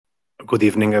Good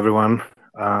evening, everyone.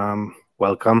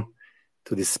 Welcome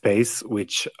to this space,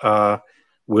 which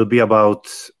will be about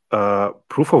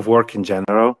proof of work in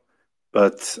general.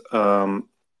 But I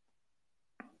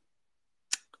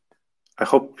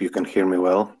hope you can hear me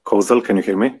well. Kozal, can you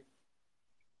hear me?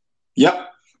 Yeah.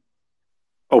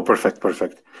 Oh, perfect.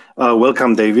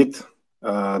 Welcome, David.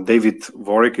 David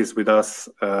Vorik is with us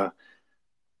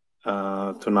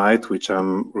tonight, which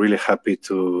I'm really happy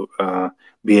to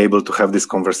be able to have this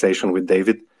conversation with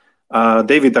David.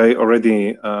 David, I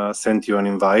already sent you an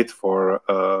invite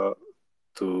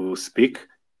to speak.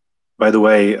 By the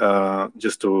way,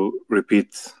 just to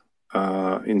repeat,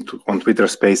 on Twitter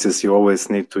Spaces, you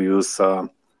always need to use your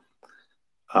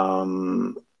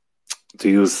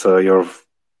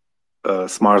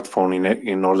smartphone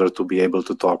in order to be able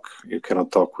to talk. You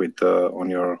cannot talk with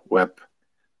on your web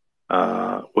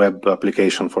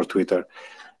application for Twitter.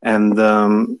 And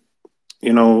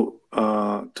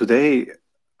today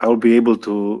I'll be able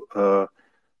to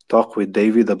talk with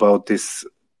David about this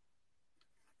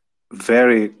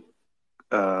very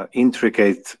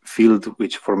intricate field,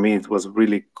 which for me it was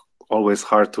really always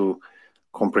hard to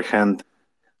comprehend,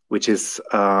 which is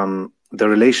the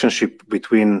relationship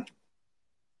between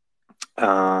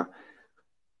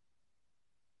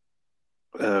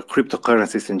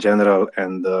cryptocurrencies in general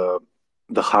and the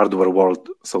hardware world,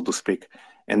 so to speak.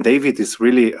 And David is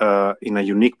really in a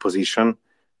unique position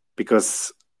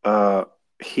because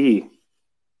he,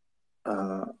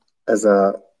 as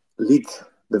a lead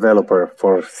developer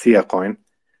for Sia Coin,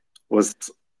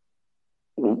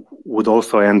 would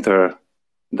also enter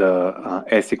the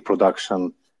ASIC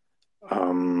production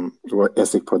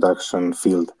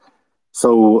field.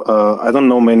 So I don't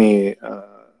know many.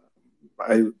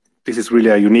 This is really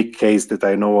a unique case that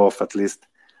I know of, at least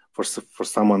for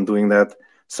someone doing that.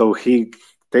 So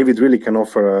David really can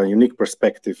offer a unique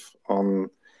perspective on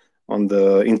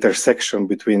the intersection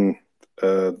between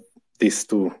these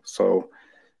two. So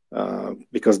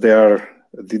because they are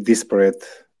the disparate,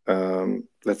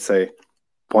 let's say,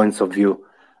 points of view.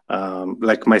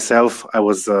 Like myself, I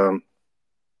was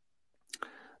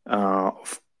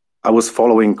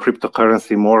following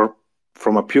cryptocurrency more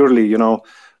from a purely,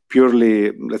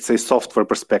 let's say, software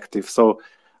perspective. So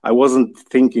I wasn't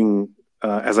thinking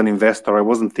as an investor. I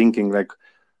wasn't thinking like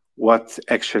what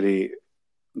actually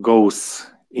goes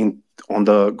on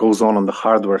the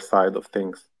hardware side of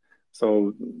things.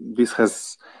 So this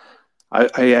has.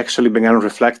 I actually began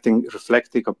reflecting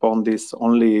upon this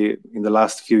only in the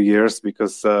last few years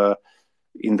because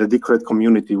in the Decred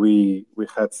community we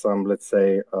had some, let's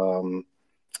say,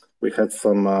 we had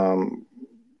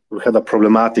a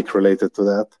problematic related to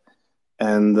that,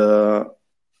 and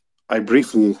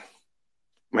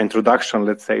my introduction,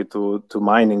 let's say, to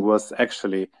mining was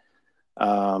actually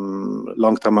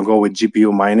long time ago with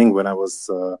GPU mining when I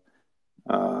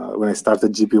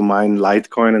started GPU mine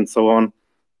Litecoin and so on.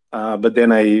 But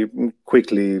then I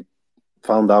quickly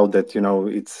found out that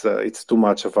it's too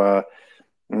much of a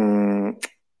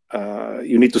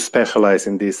you need to specialize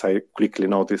in this. I quickly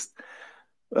noticed.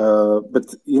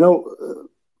 But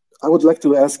I would like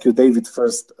to ask you, David,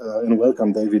 first, and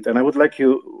welcome, David. And I would like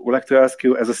to ask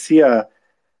you, as a Sia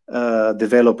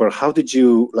developer, how did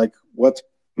you what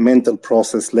mental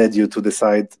process led you to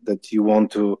decide that you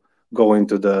want to go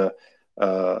into the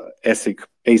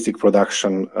ASIC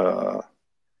production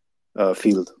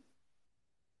field?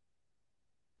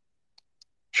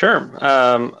 Sure.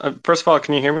 First of all,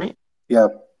 can you hear me? Yeah,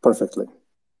 perfectly.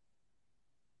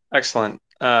 Excellent.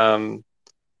 So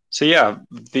yeah,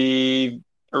 the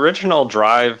original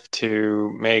drive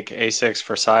to make ASICs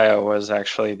for Sia was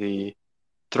actually the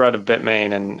threat of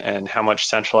Bitmain and how much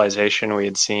centralization we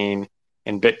had seen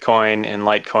in Bitcoin, in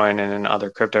Litecoin, and in other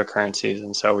cryptocurrencies.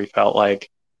 And so we felt like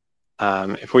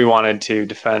if we wanted to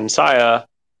defend Sia,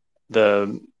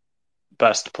 the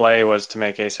best play was to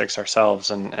make ASICs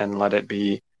ourselves and let it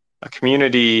be a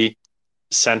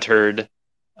community-centered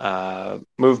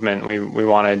movement. We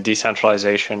wanted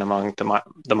decentralization among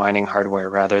the mining hardware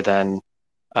rather than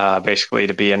basically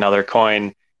to be another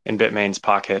coin in Bitmain's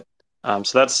pocket.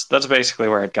 So that's basically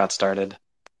where it got started.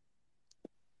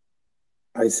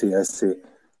 I see.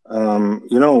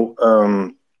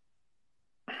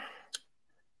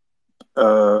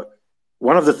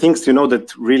 One of the things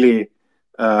that really,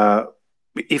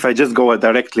 if I just go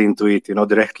directly into it,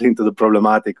 directly into the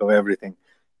problematic of everything,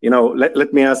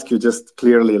 let me ask you just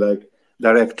clearly,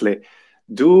 directly,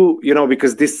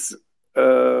 because these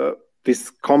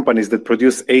companies that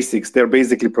produce ASICs, they're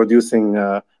basically producing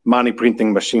money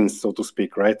printing machines, so to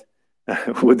speak, right?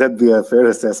 Would that be a fair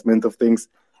assessment of things?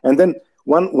 And then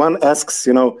one asks,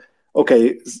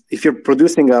 okay, if you're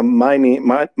producing a money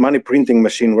printing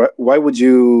machine, why would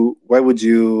you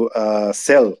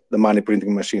sell the money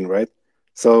printing machine, right?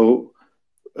 So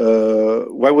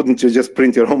why wouldn't you just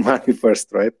print your own money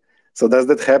first, right? So does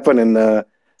that happen? And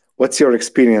what's your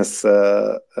experience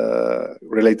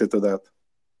related to that?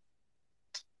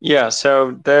 Yeah,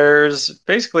 so there's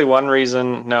basically one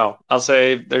reason. No, I'll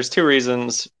say there's two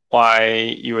reasons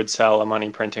why you would sell a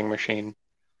money printing machine.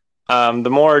 The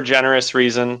more generous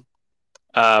reason,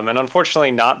 and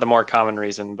unfortunately not the more common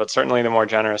reason, but certainly the more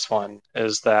generous one,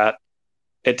 is that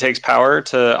it takes power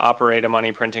to operate a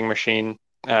money printing machine.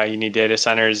 You need data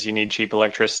centers, you need cheap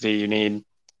electricity, you need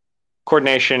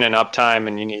coordination and uptime,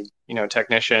 and you need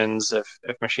technicians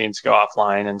if machines go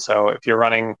offline. And so if you're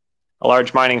running a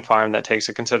large mining farm, that takes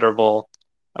a considerable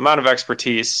amount of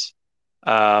expertise.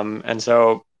 And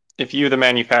so if you, the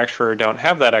manufacturer, don't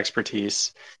have that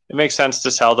expertise, it makes sense to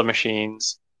sell the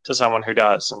machines to someone who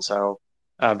does. And so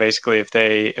basically, if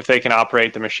they can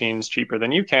operate the machines cheaper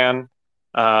than you can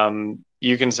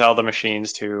sell the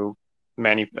machines to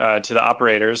the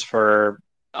operators for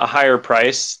a higher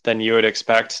price than you would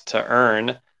expect to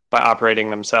earn by operating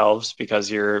themselves,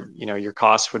 because your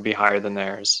costs would be higher than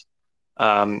theirs.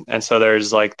 And so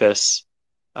there's like this,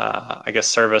 I guess,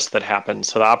 service that happens.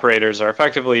 So the operators are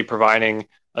effectively providing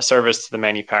a service to the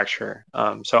manufacturer.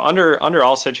 So under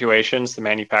all situations, the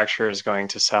manufacturer is going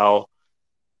to sell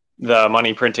the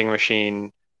money printing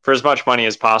machine for as much money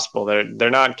as possible. They're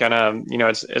not gonna,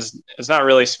 it's not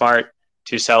really smart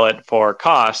to sell it for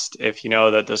cost if you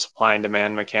know that the supply and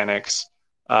demand mechanics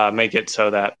make it so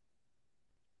that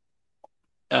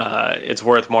it's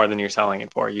worth more than you're selling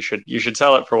it for. You should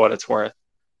sell it for what it's worth.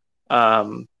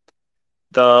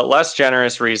 The less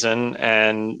generous reason,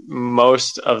 and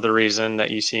most of the reason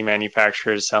that you see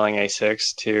manufacturers selling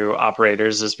ASICs to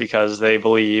operators, is because they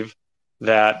believe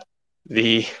that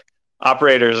the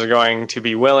operators are going to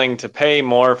be willing to pay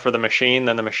more for the machine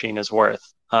than the machine is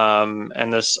worth.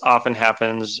 And this often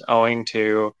happens owing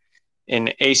to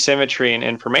an asymmetry in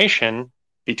information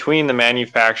between the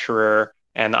manufacturer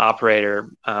and the operator.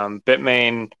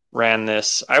 Bitmain ran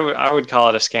this, I would call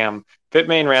it a scam.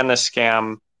 Bitmain ran this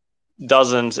scam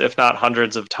dozens, if not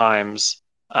hundreds of times,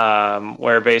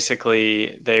 where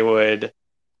basically they would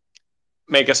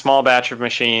make a small batch of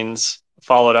machines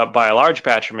followed up by a large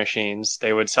batch of machines.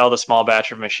 They would sell the small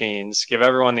batch of machines, give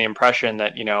everyone the impression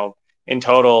that, in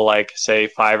total, like say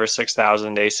 5,000 or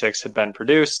 6,000 ASICs had been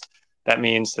produced. That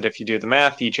means that if you do the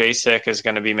math, each ASIC is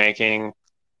going to be making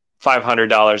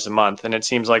 $500 a month, and it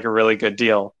seems like a really good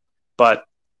deal. But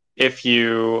if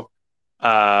you,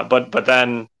 but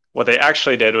then what they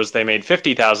actually did was they made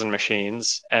 50,000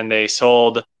 machines, and they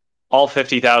sold all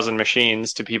 50,000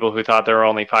 machines to people who thought there were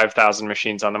only 5,000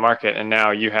 machines on the market. And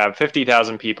now you have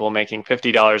 50,000 people making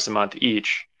 $50 a month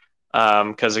each.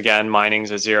 Because again,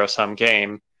 mining's a zero-sum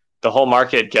game. The whole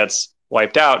market gets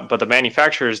wiped out, but the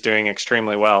manufacturer is doing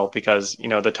extremely well, because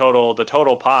the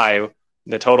total pie,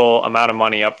 the total amount of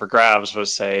money up for grabs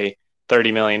was, say,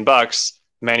 30 million bucks.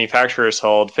 Manufacturers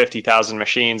sold 50,000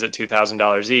 machines at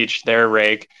 $2,000 each. Their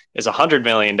rake is $100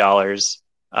 million.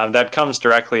 That comes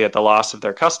directly at the loss of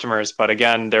their customers, but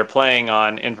again, they're playing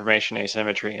on information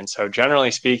asymmetry. And so, generally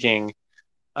speaking,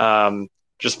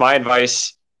 just my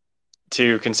advice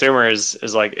to consumers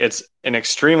is like, it's an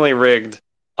extremely rigged,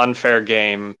 unfair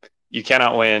game. You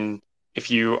cannot win. If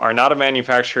you are not a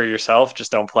manufacturer yourself,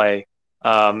 just don't play.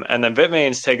 And then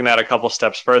Bitmain's taken that a couple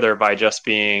steps further by just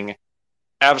being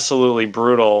absolutely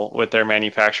brutal with their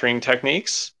manufacturing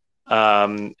techniques.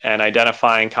 And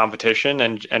identifying competition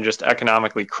and just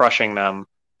economically crushing them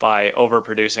by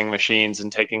overproducing machines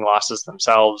and taking losses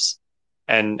themselves.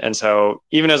 And so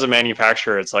even as a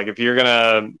manufacturer, it's like, if you're going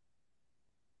to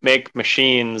make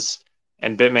machines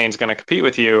and Bitmain's going to compete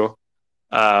with you,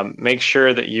 make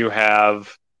sure that you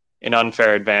have an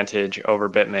unfair advantage over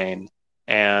Bitmain.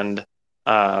 And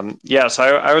so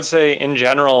I would say in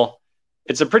general,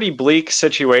 it's a pretty bleak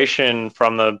situation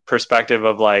from the perspective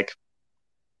of like,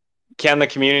 can the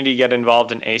community get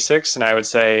involved in ASICs? And I would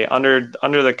say under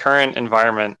the current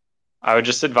environment, I would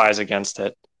just advise against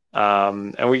it.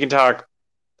 And we can talk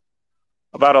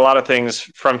about a lot of things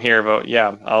from here, but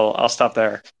yeah, I'll stop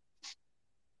there.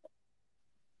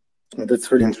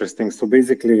 That's really interesting. So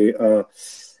basically,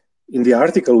 in the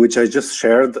article which I just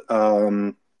shared,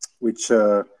 which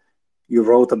you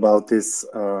wrote about this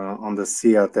on the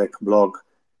SIA Tech blog,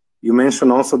 you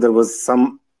mentioned also there was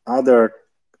some other,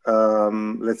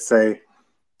 let's say,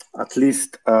 at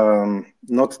least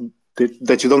not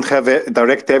that you don't have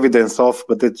direct evidence of,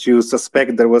 but that you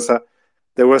suspect there was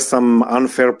some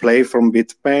unfair play from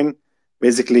Bitmain,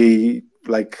 basically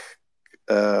like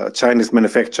Chinese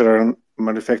manufacturer in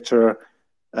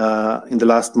the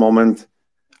last moment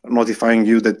notifying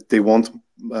you that they won't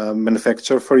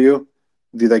manufacture for you.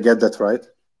 Did I get that right?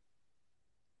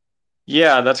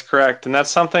 Yeah, that's correct. And that's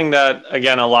something that,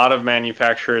 again, a lot of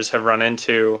manufacturers have run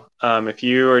into. If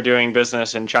you are doing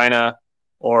business in China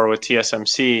or with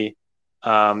TSMC,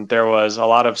 there was a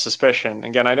lot of suspicion.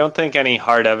 Again, I don't think any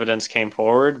hard evidence came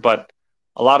forward, but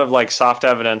a lot of like soft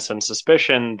evidence and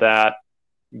suspicion that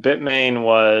Bitmain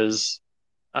was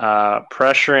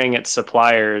pressuring its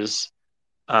suppliers,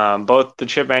 both the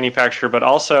chip manufacturer, but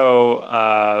also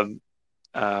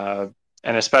uh,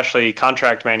 and especially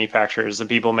contract manufacturers, the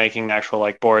people making the actual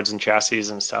like boards and chassis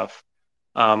and stuff,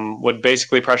 would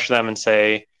basically pressure them and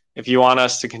say, if you want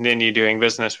us to continue doing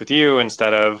business with you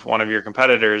instead of one of your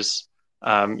competitors,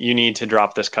 you need to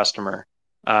drop this customer.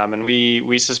 And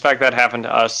we suspect that happened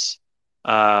to us.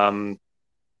 And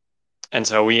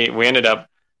so we ended up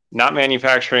not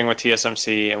manufacturing with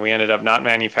TSMC, and we ended up not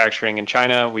manufacturing in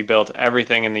China. We built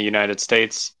everything in the United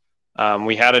States.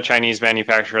 We had a Chinese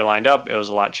manufacturer lined up. It was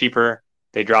a lot cheaper.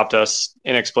 They dropped us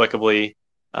inexplicably.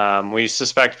 We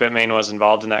suspect Bitmain was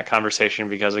involved in that conversation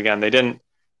because, again, they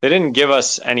didn't give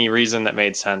us any reason that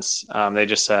made sense. They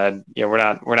just said, "Yeah,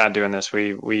 we're not doing this.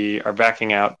 We are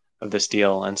backing out of this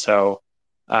deal." And so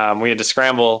we had to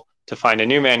scramble to find a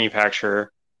new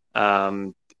manufacturer.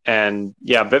 And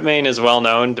yeah, Bitmain is well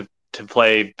known to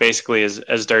play basically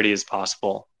as dirty as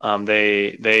possible.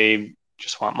 They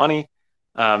just want money.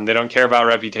 They don't care about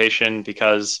reputation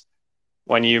because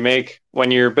when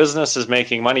your business is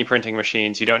making money printing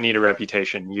machines, you don't need a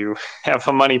reputation. You have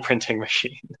a money printing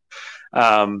machine.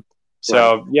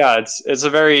 So yeah, it's a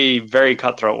very, very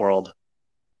cutthroat world.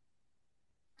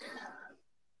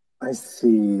 I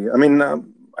see. I mean,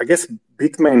 I guess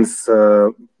Bitmain's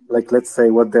like, let's say,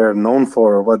 what they're known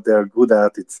for, or what they're good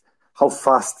at. It's how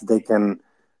fast they can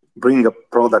bring a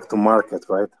product to market,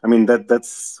 right? I mean,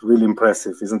 that's really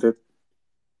impressive, isn't it?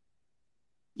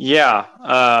 Yeah,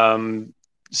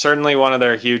 certainly one of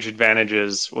their huge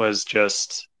advantages was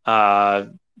just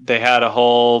they had a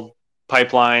whole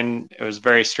pipeline. It was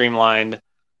very streamlined.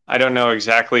 I don't know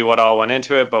exactly what all went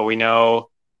into it, but we know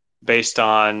based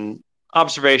on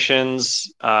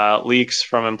observations, leaks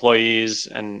from employees,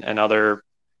 and other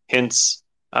hints,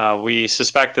 we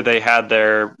suspect that they had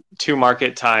their to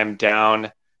market time down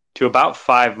to about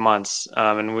 5 months,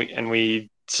 and we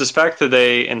suspect that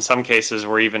they, in some cases,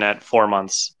 were even at 4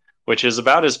 months, which is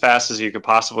about as fast as you could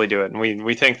possibly do it. And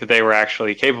we think that they were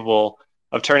actually capable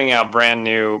of turning out brand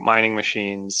new mining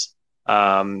machines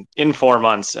in 4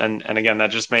 months, and again,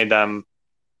 that just made them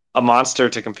a monster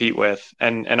to compete with.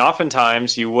 And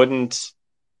oftentimes you wouldn't,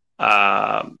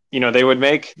 they would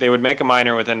make a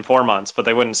miner within 4 months, but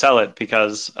they wouldn't sell it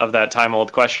because of that time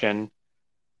old question: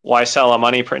 why sell a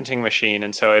money printing machine?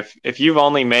 And so if you've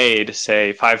only made,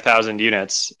 say, 5,000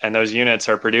 units and those units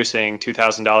are producing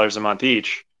 $2,000 a month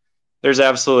each, there's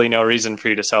absolutely no reason for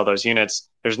you to sell those units.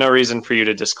 There's no reason for you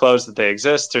to disclose that they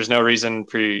exist. There's no reason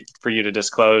for you to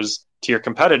disclose to your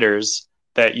competitors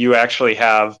that you actually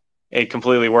have a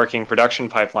completely working production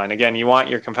pipeline. Again, you want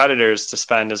your competitors to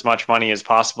spend as much money as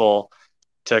possible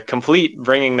to complete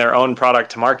bringing their own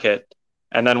product to market.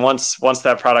 And then once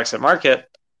that product's at market,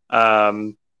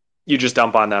 you just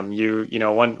dump on them.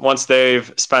 Once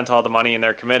they've spent all the money and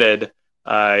they're committed,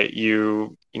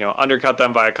 you undercut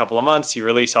them by a couple of months. You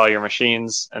release all your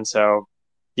machines, and so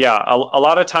yeah, a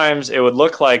lot of times it would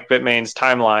look like Bitmain's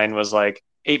timeline was like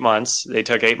 8 months. They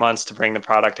took 8 months to bring the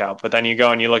product out, but then you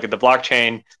go and you look at the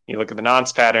blockchain, you look at the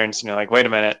nonce patterns, and you're like, wait a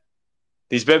minute,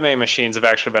 these Bitmain machines have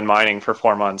actually been mining for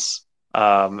 4 months,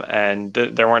 and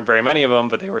there weren't very many of them,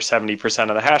 but they were 70%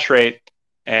 of the hash rate,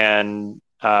 and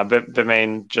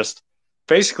Bitmain just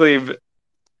basically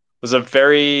was a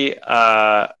very,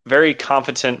 very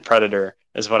competent predator,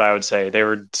 is what I would say. They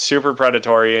were super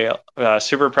predatory,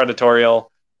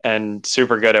 and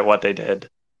super good at what they did.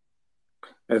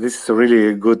 This is a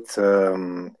really good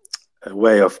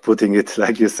way of putting it.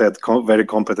 Like you said, very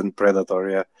competent predator.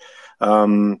 Yeah. I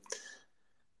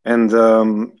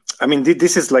mean,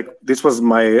 this was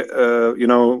my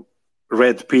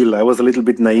red pill. I was a little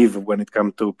bit naive when it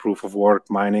came to proof of work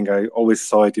mining. I always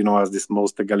saw it, as this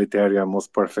most egalitarian,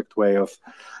 most perfect way of,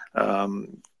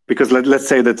 because let's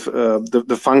say that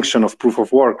the function of proof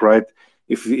of work, right?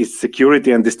 If it's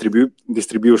security and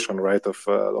distribution, right,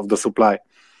 of the supply,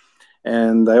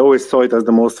 and I always saw it as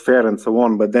the most fair and so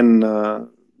on. But then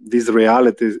these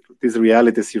realities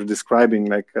you're describing,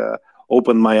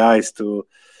 opened my eyes to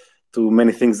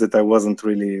many things that I wasn't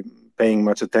really paying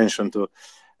much attention to.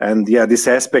 And yeah, this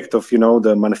aspect of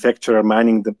the manufacturer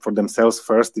mining for themselves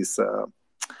first is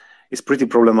is pretty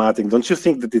problematic. Don't you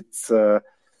think that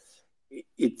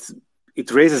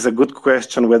it raises a good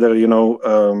question whether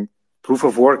proof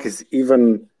of work is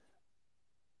even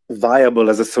viable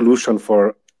as a solution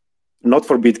for, not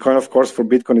for Bitcoin, of course. For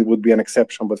Bitcoin it would be an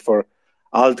exception, but for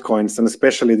altcoins, and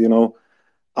especially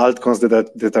altcoins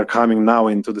that are coming now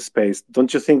into the space.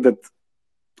 Don't you think that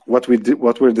what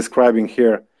we're describing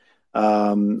here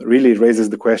really raises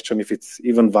the question if it's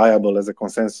even viable as a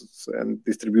consensus and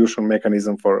distribution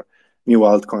mechanism for new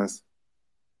altcoins?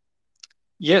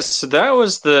 Yes, so that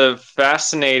was the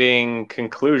fascinating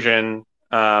conclusion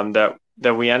that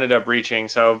we ended up reaching.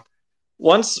 So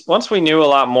once we knew a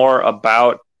lot more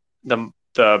about the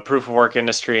proof of work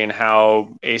industry and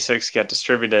how ASICs get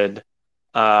distributed,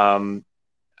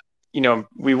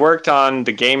 we worked on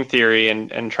the game theory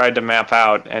and tried to map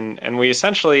out, and we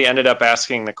essentially ended up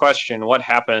asking the question, what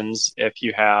happens if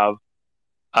you have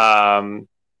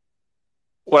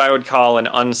what I would call an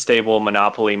unstable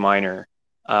monopoly miner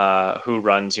who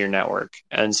runs your network?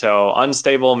 And so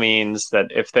unstable means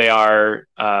that if they are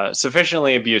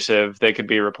sufficiently abusive, they could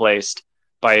be replaced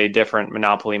by a different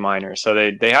monopoly miner.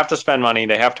 So they have to spend money,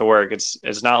 they have to work.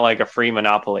 It's not like a free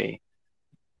monopoly.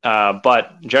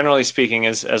 But generally speaking,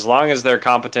 as long as they're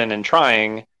competent and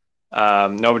trying,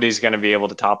 nobody's going to be able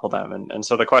to topple them. And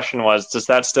so the question was, does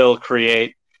that still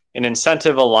create an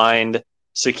incentive-aligned,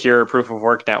 secure proof of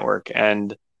work network?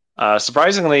 And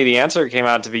surprisingly, the answer came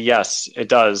out to be yes, it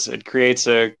does. It creates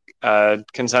a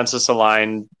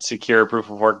consensus-aligned, secure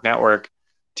proof of work network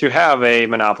to have a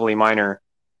monopoly miner.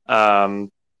 And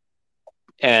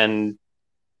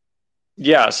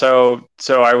yeah, so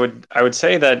I would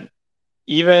say that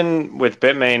even with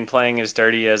Bitmain playing as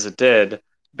dirty as it did,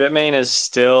 Bitmain is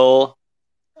still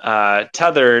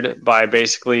tethered by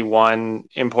basically one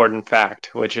important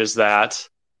fact, which is that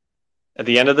at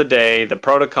the end of the day, the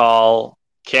protocol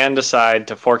can decide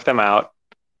to fork them out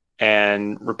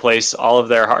and replace all of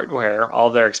their hardware, all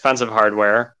of their expensive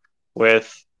hardware,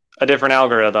 with a different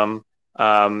algorithm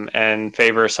and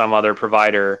favor some other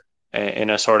provider in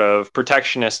a sort of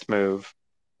protectionist move.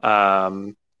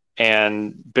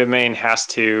 And Bitmain has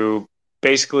to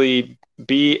basically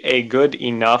be a good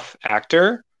enough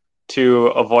actor to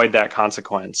avoid that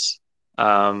consequence.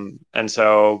 And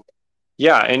so,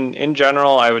 yeah, in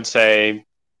general, I would say,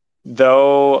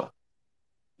 though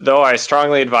I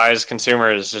strongly advise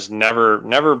consumers just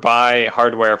never buy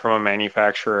hardware from a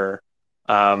manufacturer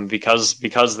because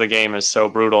the game is so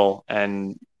brutal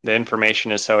and the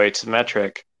information is so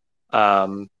asymmetric.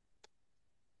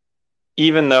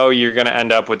 Even though you're going to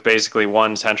end up with basically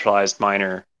one centralized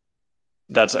miner,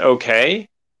 that's okay.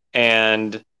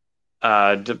 And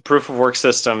the proof of work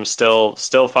system still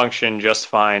function just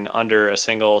fine under a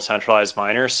single centralized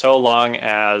miner, so long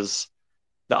as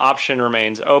the option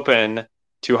remains open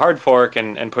to hard fork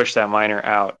and push that miner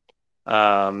out.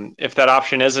 If that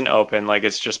option isn't open, like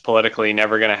it's just politically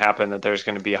never going to happen that there's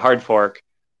going to be a hard fork,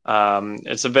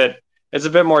 it's a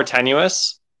bit more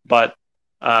tenuous, but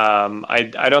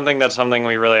I don't think that's something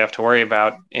we really have to worry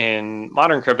about in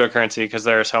modern cryptocurrency, because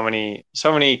there are so many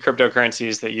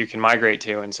cryptocurrencies that you can migrate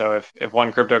to. And so if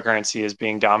one cryptocurrency is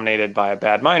being dominated by a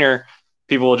bad miner,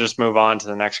 people will just move on to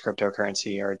the next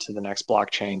cryptocurrency or to the next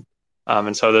blockchain.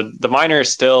 And so the miner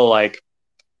still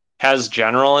has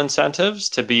general incentives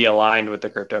to be aligned with the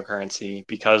cryptocurrency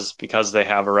because they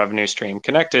have a revenue stream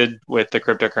connected with the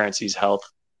cryptocurrency's health.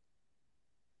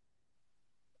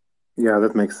 Yeah,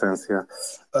 that makes sense. Yeah.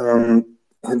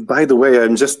 And by the way,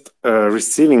 I'm just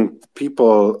receiving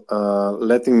people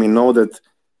letting me know that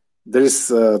there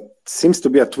is seems to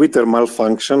be a Twitter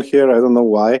malfunction here. I don't know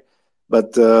why,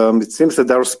 but it seems that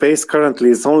our space currently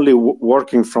is only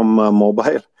working from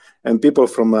mobile, and people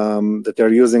from that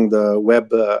are using the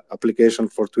web application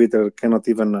for Twitter cannot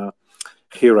even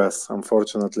hear us.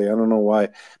 Unfortunately, I don't know why,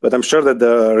 but I'm sure that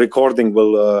the recording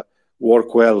will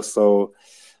work well. So.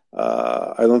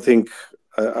 I don't think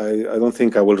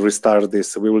I will restart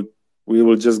this. We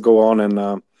will just go on,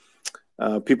 and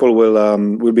people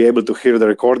will be able to hear the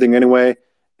recording anyway.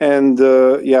 And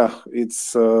yeah,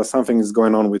 it's something is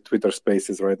going on with Twitter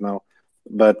Spaces right now,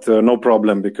 but no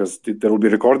problem, because there will be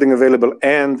recording available,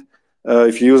 and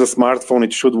if you use a smartphone,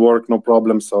 it should work, no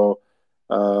problem. So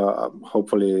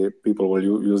hopefully people will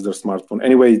use their smartphone.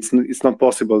 Anyway, it's not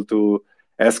possible to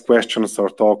ask questions or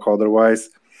talk otherwise.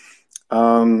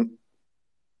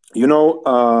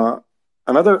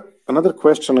 Another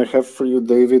question I have for you,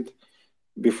 David,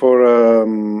 before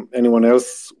anyone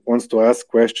else wants to ask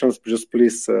questions, just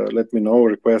please let me know,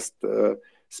 request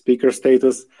speaker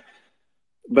status.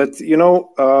 But you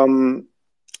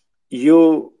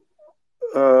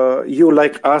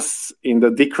like us in the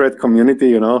Decred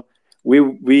community,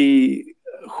 we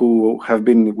who have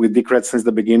been with Decred since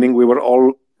the beginning, we were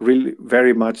all really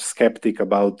very much skeptic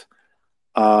about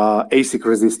ASIC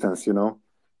resistance.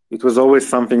 It was always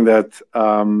something that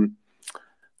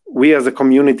we as a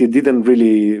community didn't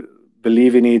really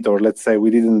believe in it, or let's say we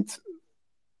didn't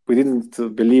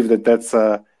believe that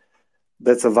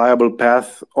that's a viable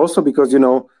path. Also because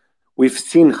we've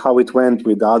seen how it went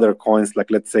with other coins,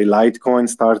 like let's say Litecoin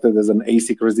started as an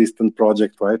ASIC resistant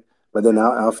project, right? But then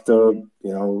after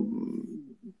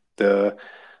the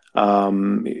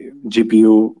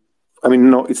GPU, I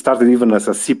mean, no, it started even as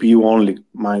a CPU only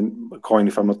coin,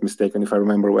 if I'm not mistaken, if I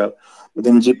remember well. But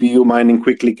then GPU mining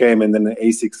quickly came, and then the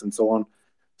ASICs and so on.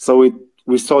 So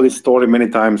we saw this story many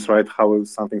times, right? How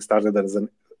something started as an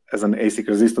ASIC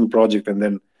resistant project, and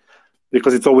then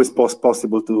because it's always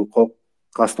possible to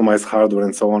customize hardware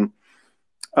and so on.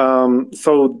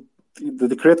 So the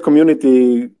Decred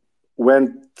community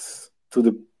went to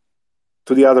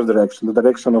the other direction, the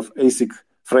direction of ASIC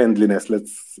friendliness.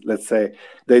 Let's say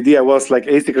the idea was like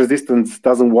ASIC resistance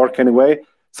doesn't work anyway,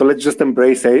 so let's just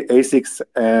embrace ASICs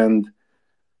and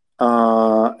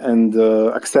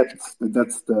accept that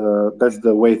that's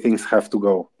the way things have to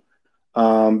go.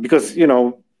 Because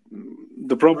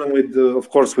the problem with of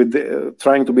course with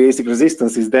trying to be ASIC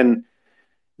resistance is then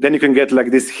you can get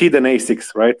like this hidden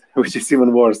ASICs, right? Which is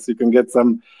even worse. You can get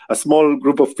a small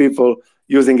group of people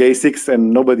using ASICs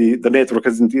and the network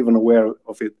isn't even aware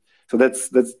of it. So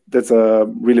that's a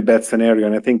really bad scenario,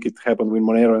 and I think it happened with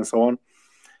Monero and so on.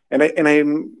 And I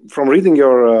from reading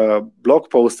your blog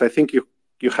post, I think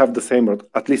you have the same, or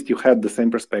at least you had the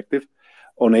same perspective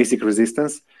on ASIC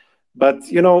resistance. But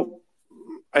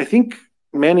I think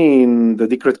many in the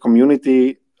Decred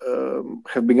community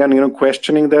have begun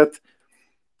questioning that,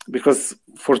 because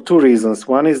for two reasons.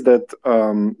 One is that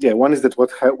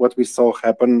what we saw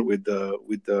happen with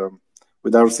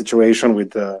our situation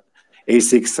with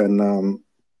ASICs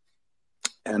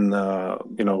and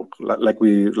like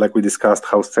we discussed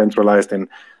how centralized and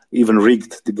even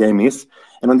rigged the game is,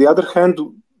 and on the other hand,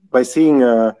 by seeing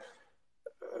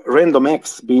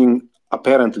RandomX being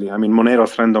apparently, I mean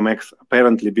Monero's RandomX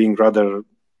apparently being rather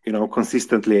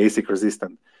consistently ASIC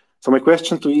resistant. So my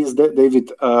question to you is,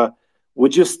 David,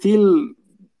 do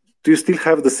you still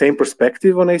have the same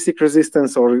perspective on ASIC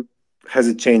resistance, or has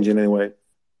it changed in any way?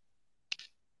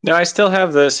 No, I still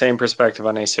have the same perspective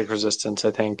on ASIC resistance.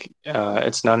 I think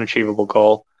it's an unachievable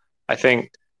goal. I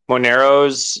think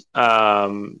Monero's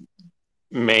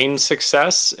main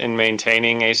success in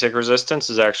maintaining ASIC resistance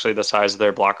is actually the size of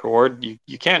their block reward.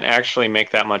 You can't actually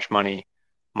make that much money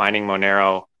mining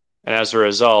Monero, and as a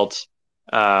result,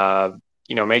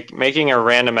 making a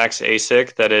RandomX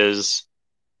ASIC that is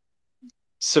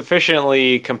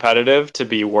sufficiently competitive to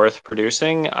be worth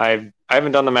producing. I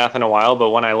haven't done the math in a while, but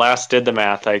when I last did the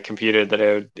math, I computed that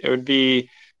it would be,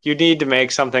 you'd need to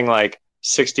make something like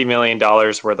 $60 million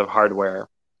worth of hardware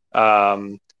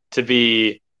to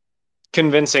be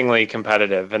convincingly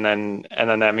competitive, and then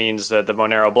that means that the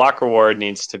Monero block reward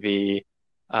needs to be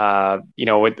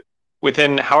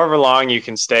within however long you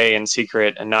can stay in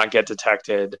secret and not get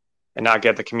detected and not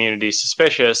get the community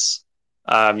suspicious.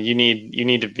 You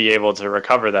need to be able to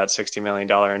recover that $60 million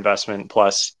investment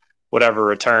plus whatever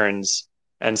returns.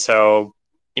 And so,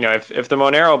 if the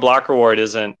Monero block reward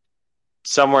isn't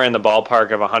somewhere in the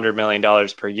ballpark of $100 million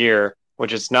per year,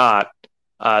 which it's not,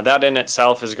 that in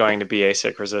itself is going to be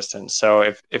ASIC resistant. So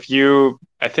I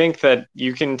think that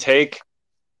you can take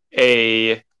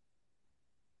a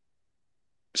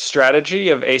strategy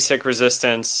of ASIC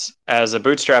resistance as a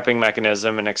bootstrapping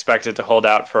mechanism and expect it to hold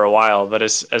out for a while. But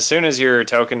as soon as your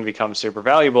token becomes super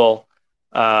valuable,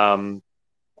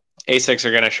 ASICs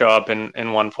are going to show up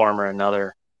in one form or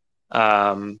another.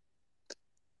 The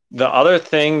other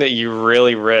thing that you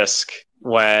really risk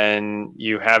when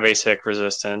you have ASIC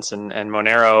resistance, and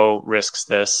Monero risks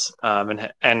this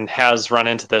and has run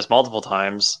into this multiple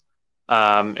times,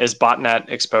 is botnet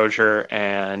exposure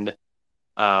and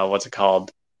what's it called?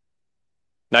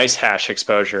 Nice hash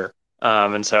exposure.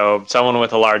 And so someone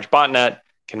with a large botnet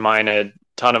can mine a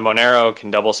ton of Monero, can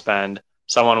double spend.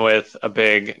 Someone with a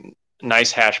big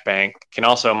nice hash bank can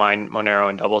also mine Monero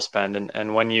and double spend.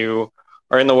 And when you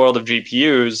are in the world of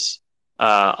GPUs,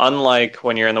 unlike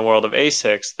when you're in the world of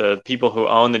ASICs, the people who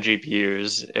own the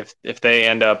GPUs, if they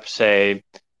end up, say,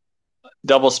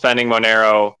 double spending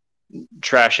Monero,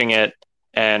 trashing it,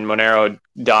 and Monero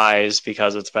dies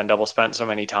because it's been double spent so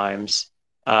many times,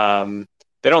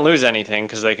 they don't lose anything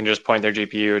because they can just point their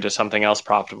GPU to something else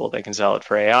profitable. They can sell it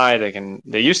for AI.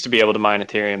 They used to be able to mine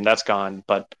Ethereum. That's gone.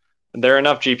 But there are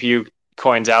enough GPU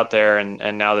coins out there, and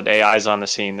now that AI is on the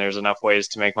scene, there's enough ways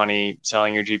to make money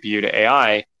selling your GPU to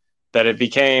AI, that it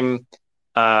became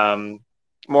more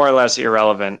or less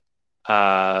irrelevant.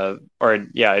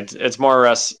 It's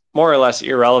more or less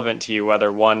irrelevant to you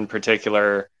whether one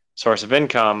particular source of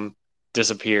income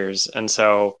disappears. And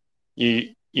so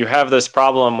you have this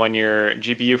problem when you're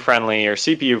GPU friendly or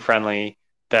CPU friendly,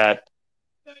 that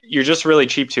you're just really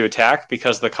cheap to attack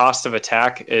because the cost of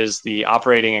attack is the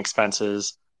operating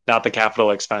expenses, not the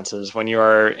capital expenses. When you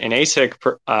are an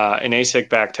ASIC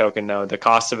backed token, though, the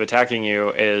cost of attacking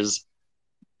you is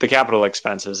the capital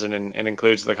expenses, and it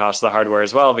includes the cost of the hardware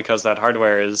as well, because that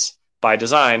hardware is by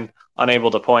design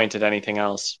unable to point at anything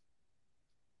else.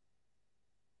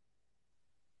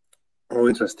 Oh,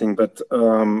 interesting. But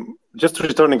just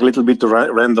returning a little bit to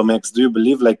RandomX, do you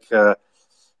believe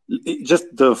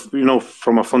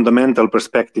from a fundamental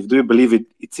perspective, do you believe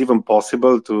it's even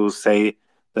possible to say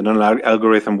that an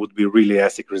algorithm would be really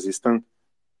ASIC resistant?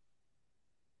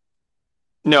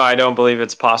 No, I don't believe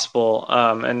it's possible.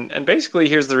 And basically,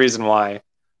 here's the reason why.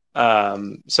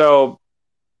 So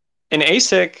an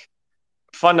ASIC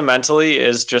fundamentally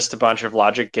is just a bunch of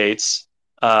logic gates.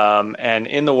 And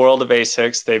in the world of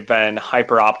ASICs, they've been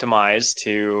hyper optimized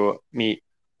to meet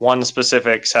one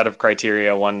specific set of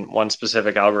criteria, one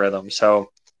specific algorithm.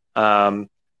 So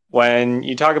when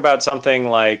you talk about something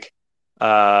like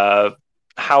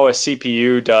how a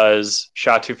CPU does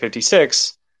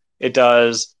SHA-256, it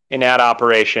does an add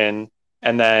operation,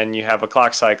 and then you have a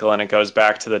clock cycle, and it goes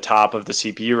back to the top of the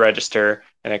CPU register,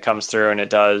 and it comes through, and it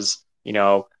does,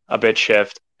 a bit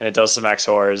shift, and it does some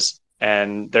XORs.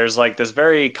 And there's like this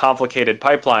very complicated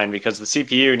pipeline because the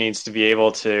CPU needs to be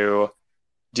able to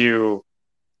do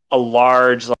a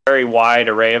large, very wide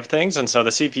array of things. And so the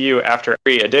CPU, after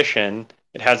every addition,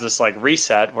 it has this like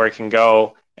reset where it can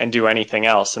go and do anything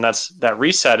else. And that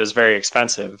reset is very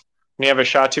expensive. When you have a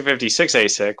SHA-256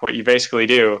 ASIC, what you basically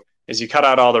do is you cut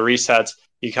out all the resets,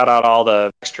 you cut out all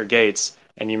the extra gates,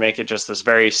 and you make it just this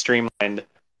very streamlined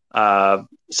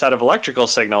set of electrical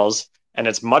signals. And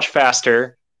it's much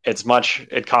faster.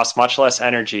 It costs much less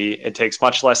energy. It takes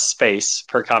much less space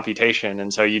per computation.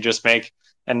 And so you just make,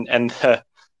 and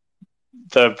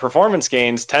the performance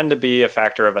gains tend to be a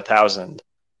factor of 1,000.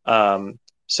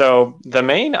 So the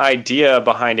main idea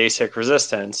behind ASIC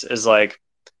resistance is like,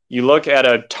 you look at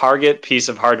a target piece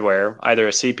of hardware, either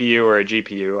a CPU or a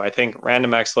GPU. I think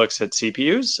RandomX looks at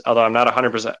CPUs, although I'm not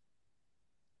 100%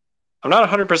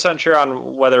 sure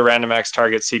on whether RandomX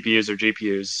targets CPUs or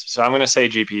GPUs. So I'm going to say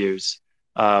GPUs,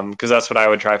 because that's what I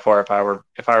would try for if I were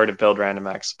to build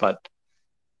RandomX. But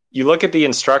you look at the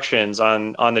instructions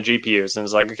on the GPUs, and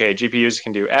it's like, okay, GPUs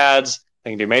can do adds,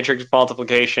 they can do matrix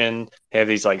multiplication, they have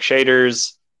these like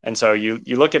shaders. And so you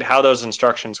look at how those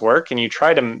instructions work, and you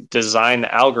try to design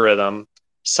the algorithm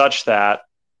such that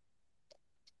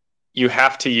you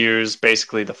have to use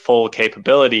basically the full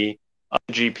capability of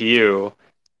the GPU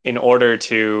in order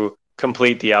to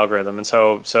complete the algorithm. And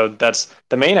so that's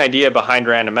the main idea behind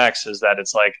RandomX, is that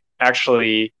it's like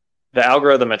actually the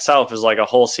algorithm itself is like a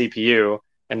whole CPU.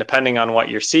 And depending on what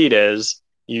your seed is,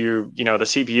 the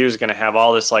CPU is going to have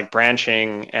all this like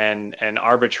branching and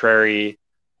arbitrary,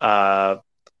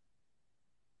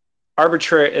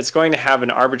 it's going to have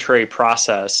an arbitrary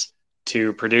process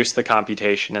to produce the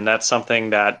computation. And that's something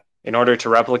that in order to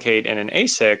replicate in an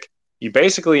ASIC, you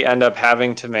basically end up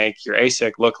having to make your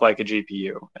ASIC look like a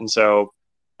GPU. And so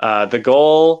the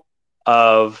goal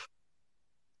of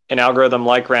an algorithm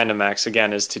like RandomX,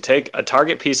 again, is to take a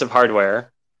target piece of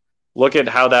hardware, look at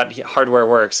how that hardware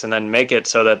works, and then make it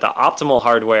so that the optimal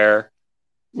hardware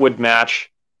would match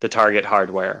the target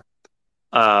hardware.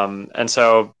 And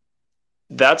so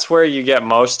that's where you get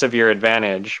most of your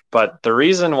advantage. But the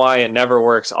reason why it never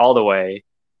works all the way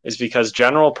is because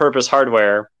general purpose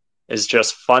hardware is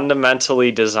just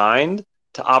fundamentally designed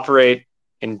to operate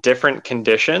in different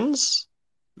conditions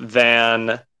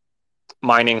than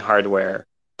mining hardware.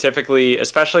 Typically,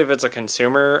 especially if it's a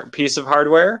consumer piece of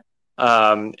hardware,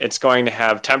 it's going to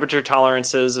have temperature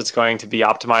tolerances. It's going to be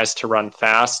optimized to run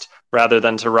fast rather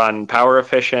than to run power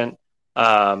efficient.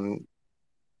 And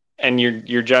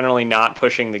you're generally not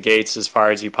pushing the gates as far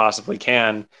as you possibly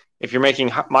can. If you're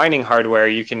making mining hardware,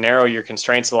 you can narrow your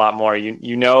constraints a lot more.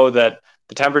 You know that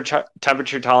the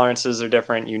temperature tolerances are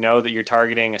different. You know that you're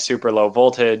targeting a super low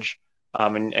voltage,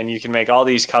 and you can make all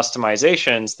these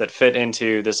customizations that fit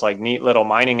into this like neat little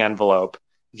mining envelope.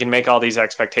 You can make all these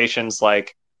expectations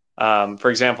like,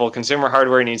 for example, consumer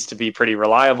hardware needs to be pretty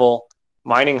reliable.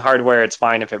 Mining hardware, it's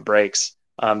fine if it breaks,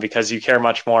 because you care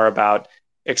much more about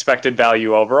expected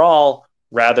value overall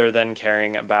rather than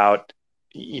caring about,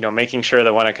 making sure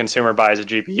that when a consumer buys a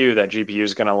GPU, that GPU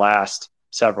is going to last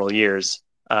several years.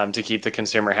 to keep the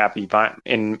consumer happy. But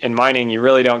in mining, you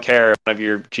really don't care if one of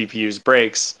your GPUs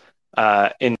breaks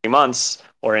in 3 months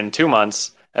or in 2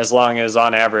 months, as long as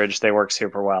on average they work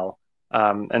super well.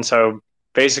 And so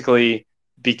basically,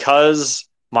 because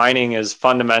mining is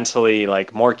fundamentally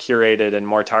like more curated and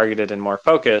more targeted and more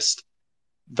focused,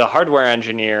 the hardware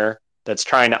engineer that's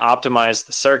trying to optimize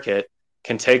the circuit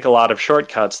can take a lot of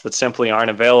shortcuts that simply aren't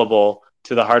available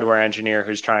to the hardware engineer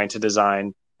who's trying to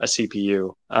design a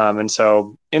CPU. And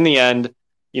so in the end,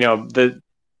 you know,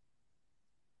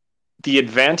 the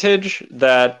advantage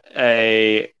that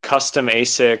a custom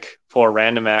ASIC for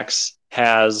RandomX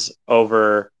has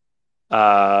over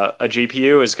a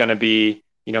GPU is going to be,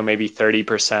 you know, maybe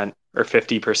 30% or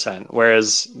 50%.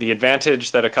 Whereas the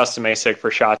advantage that a custom ASIC for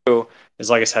SHA-2 is,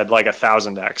 like I said, like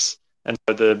 1000x. And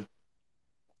so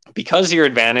because your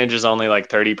advantage is only like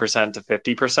 30% to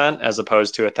 50% as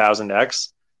opposed to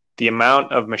 1000x, the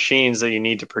amount of machines that you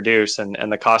need to produce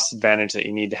and the cost advantage that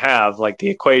you need to have, like the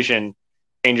equation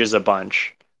changes a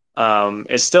bunch.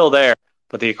 It's still there,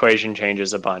 but the equation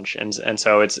changes a bunch, and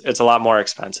so it's a lot more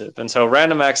expensive. And so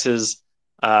RandomX is,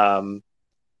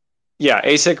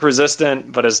 ASIC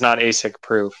resistant, but it's not ASIC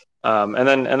proof. And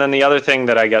then the other thing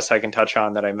that I guess I can touch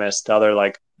on that I missed, the other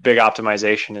like big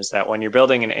optimization, is that when you're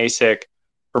building an ASIC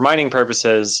for mining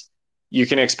purposes, you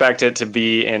can expect it to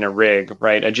be in a rig,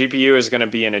 right? A GPU is going to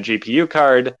be in a GPU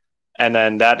card, and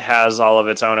then that has all of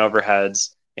its own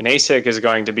overheads. An ASIC is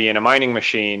going to be in a mining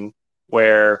machine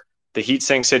where the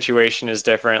heatsink situation is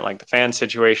different, like the fan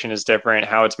situation is different,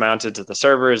 how it's mounted to the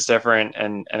server is different,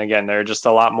 and again, there are just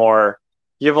a lot more.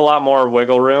 You have a lot more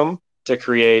wiggle room to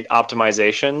create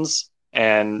optimizations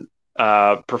and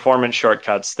performance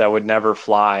shortcuts that would never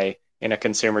fly in a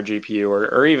consumer GPU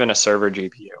or even a server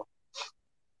GPU.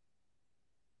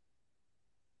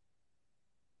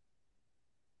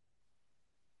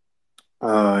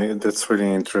 That's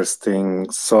really interesting.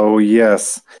 So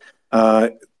yes,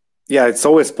 it's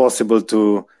always possible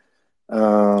to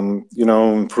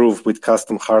improve with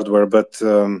custom hardware, but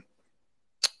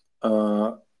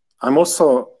I'm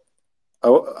also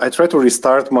I try to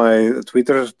restart my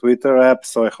Twitter app,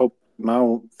 so I hope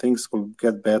now things will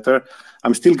get better.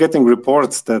 I'm still getting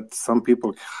reports that some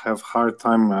people have hard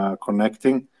time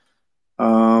connecting.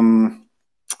 I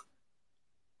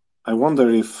wonder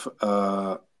if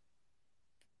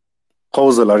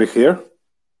Kozel, are you here?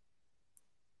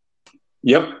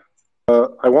 Yep.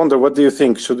 I wonder, what do you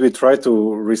think? Should we try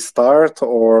to restart,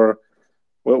 or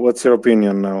what's your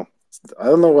opinion now? I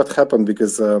don't know what happened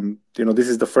because this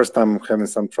is the first time I'm having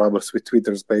some troubles with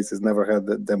Twitter Spaces. Never had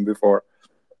them before.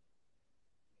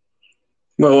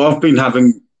 Well, I've been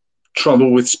having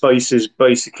trouble with Spaces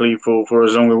basically for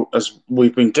as long as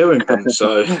we've been doing them.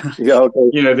 So yeah,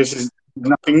 okay. This is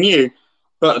nothing new.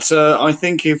 But I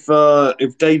think if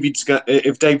David's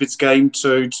game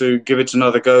to give it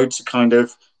another go to kind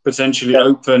of potentially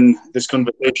open this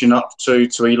conversation up to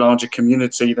a larger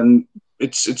community, then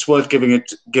it's worth giving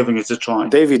it a try.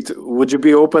 David, would you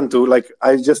be open to, like,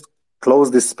 I just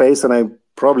close this space and I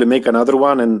probably make another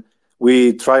one and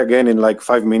we try again in like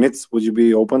 5 minutes? Would you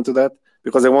be open to that?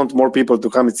 Because I want more people to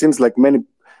come. It seems like many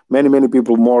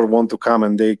people more want to come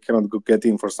and they cannot get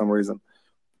in for some reason.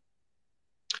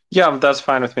 Yeah, that's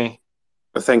fine with me.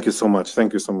 Thank you so much.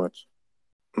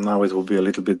 Now it will be a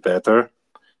little bit better.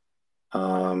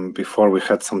 Before we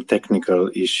had some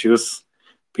technical issues.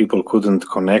 People couldn't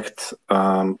connect.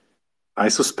 I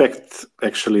suspect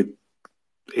actually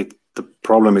the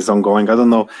problem is ongoing. I don't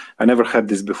know. I never had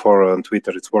this before on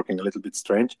Twitter. It's working a little bit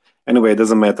strange. Anyway, it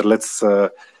doesn't matter. Let's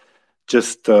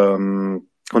just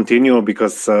continue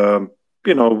because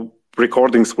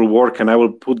recordings will work, and I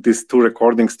will put these two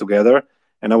recordings together,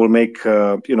 and I will make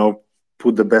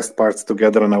put the best parts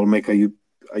together, and I will make a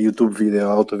YouTube video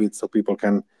out of it so people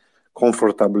can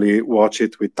comfortably watch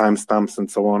it with timestamps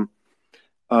and so on.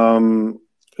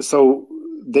 So,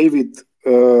 David,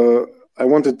 I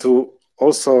wanted to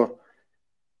also,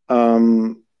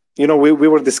 we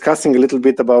were discussing a little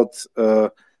bit about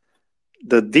the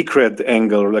Decred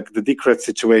angle, like the Decred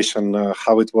situation,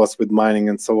 how it was with mining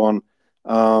and so on.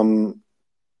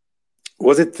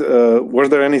 Were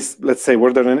there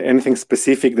anything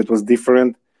specific that was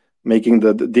different making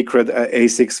the Decred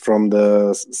ASICs from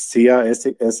the SIA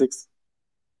ASICs?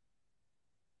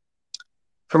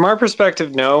 From our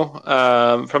perspective, no.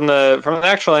 From the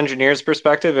actual engineer's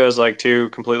perspective, it was like two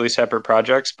completely separate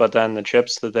projects. But then the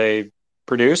chips that they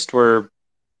produced were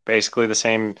basically the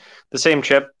same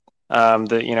chip.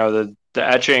 The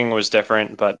etching was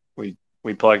different, but we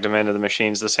plugged them into the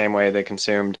machines the same way. They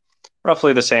consumed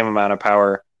roughly the same amount of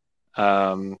power,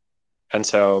 and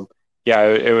so yeah,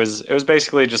 it was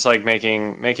basically just like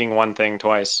making one thing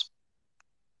twice.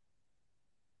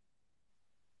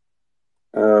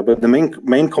 But the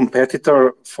main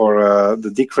competitor for the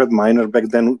Decred miner back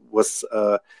then was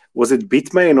it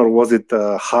Bitmain or was it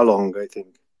Halong, I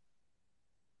think?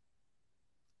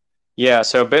 Yeah,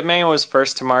 so Bitmain was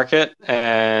first to market,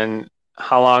 and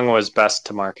Halong was best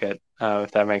to market,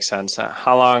 if that makes sense.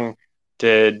 Halong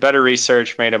did better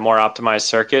research, made a more optimized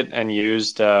circuit, and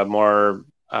used a more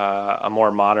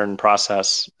modern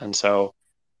process, and so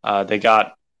they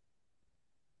got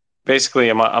basically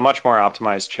a much more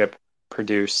optimized chip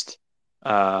produced.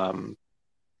 Um,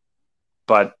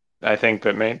 but I think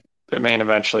Bitmain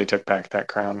eventually took back that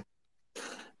crown.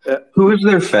 Who was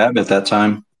their fab at that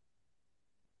time?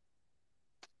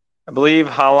 I believe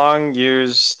Halong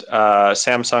used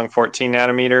Samsung 14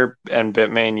 nanometer and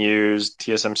Bitmain used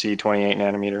TSMC 28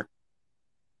 nanometer.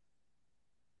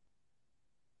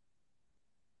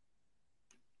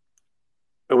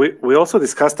 We also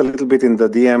discussed a little bit in the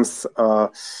DMs.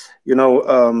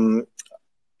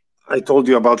 I told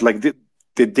you about like the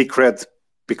Decred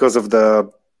because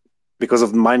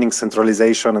of mining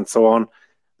centralization and so on.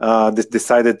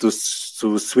 Decided to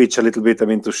switch a little bit. I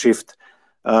mean, to shift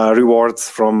rewards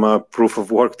from proof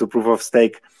of work to proof of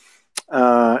stake.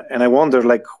 And I wonder,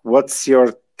 like, what's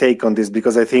your take on this?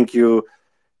 Because I think you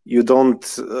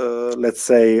don't, let's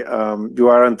say, you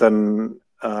aren't an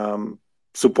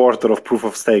supporter of proof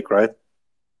of stake, right?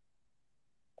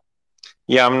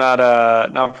 Yeah, I'm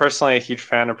not personally a huge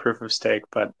fan of proof of stake,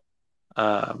 but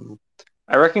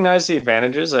I recognize the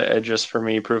advantages. Just for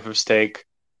me, proof of stake,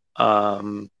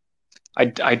 um,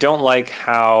 I don't like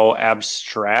how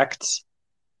abstract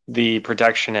the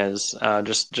protection is.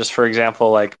 Just for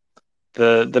example, like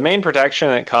the main protection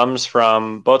that comes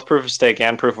from both proof of stake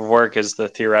and proof of work is the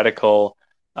theoretical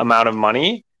amount of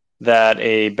money that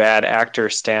a bad actor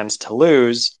stands to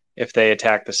lose if they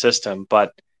attack the system.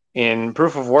 But in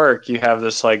proof of work, you have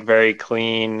this like very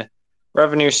clean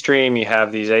revenue stream. You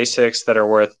have these ASICs that are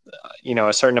worth,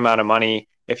 a certain amount of money.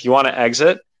 If you want to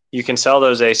exit, you can sell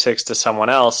those ASICs to someone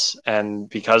else, and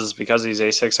because these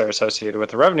ASICs are associated with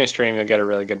the revenue stream, you'll get a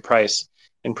really good price.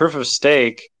 In proof of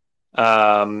stake,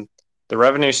 the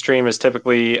revenue stream is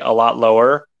typically a lot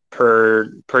lower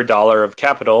per dollar of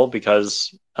capital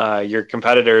because your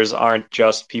competitors aren't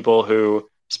just people who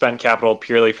spent capital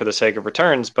purely for the sake of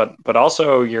returns, but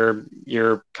also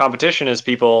your competition is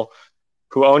people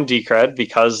who own Decred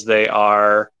because they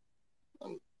are,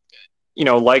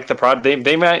 like the product.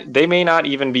 They may not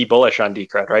even be bullish on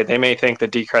Decred, right? They may think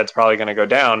that Decred's probably going to go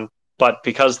down, but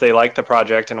because they like the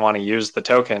project and want to use the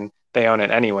token, they own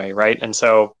it anyway, right? And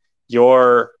so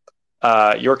your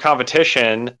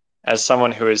competition as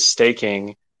someone who is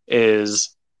staking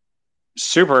is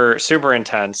super, super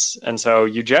intense. And so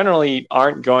you generally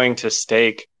aren't going to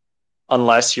stake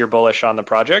unless you're bullish on the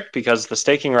project because the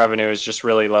staking revenue is just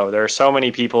really low. There are so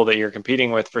many people that you're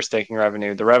competing with for staking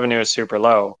revenue. The revenue is super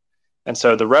low. And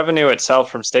so the revenue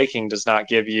itself from staking does not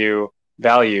give you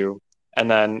value.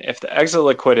 And then if the exit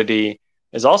liquidity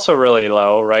is also really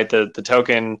low, right, the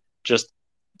token just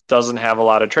doesn't have a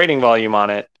lot of trading volume on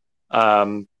it,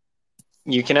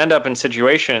 you can end up in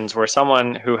situations where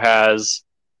someone who has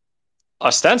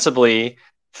ostensibly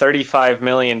 $35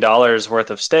 million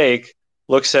worth of stake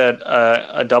looks at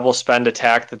a double spend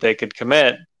attack that they could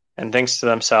commit and thinks to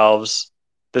themselves,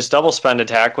 this double spend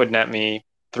attack would net me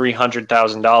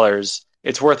 $300,000.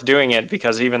 It's worth doing it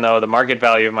because even though the market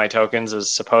value of my tokens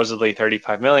is supposedly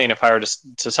 35 million, if I were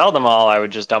to sell them all, I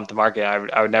would just dump the market.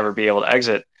 I would never be able to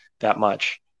exit that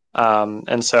much.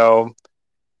 And so,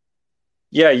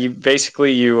 yeah,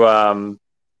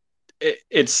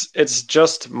 it's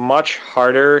just much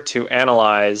harder to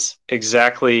analyze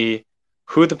exactly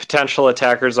who the potential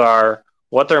attackers are,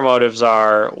 what their motives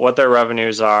are, what their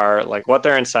revenues are, like what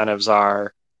their incentives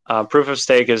are. Proof of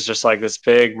stake is just like this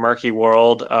big murky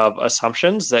world of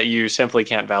assumptions that you simply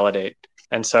can't validate.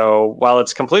 And so while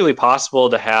it's completely possible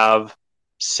to have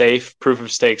safe proof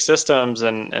of stake systems,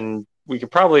 and we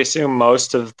could probably assume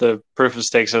most of the proof of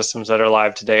stake systems that are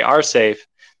live today are safe,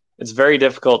 it's very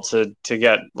difficult to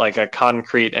get like a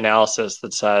concrete analysis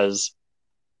that says,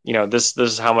 this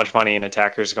is how much money an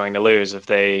attacker is going to lose if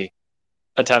they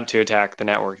attempt to attack the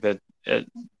network.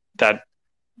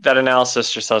 That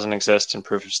analysis just doesn't exist in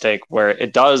proof of stake, where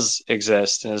it does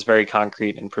exist and is very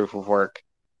concrete in proof of work.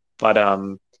 But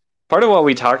part of what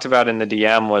we talked about in the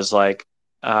DM was like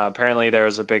apparently there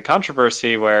was a big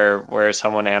controversy where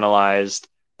someone analyzed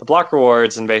the block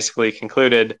rewards and basically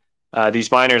concluded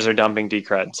these miners are dumping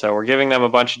Decred. So we're giving them a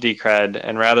bunch of Decred,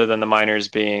 and rather than the miners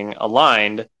being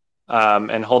aligned,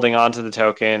 and holding on to the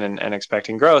token and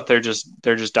expecting growth. They're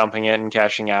just dumping it and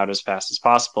cashing out as fast as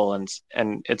possible,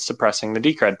 and it's suppressing the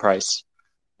Decred price.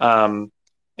 And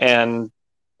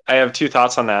I have two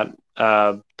thoughts on that.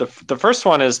 The first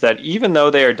one is that even though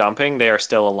they are dumping, they are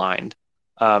still aligned.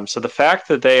 So the fact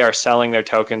that they are selling their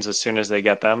tokens as soon as they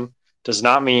get them does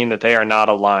not mean that they are not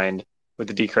aligned with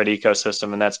the Decred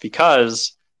ecosystem, and that's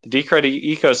because the Decred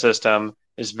ecosystem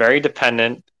is very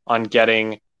dependent on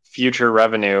getting future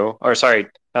revenue, or sorry,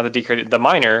 not the Decred, the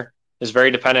miner is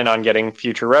very dependent on getting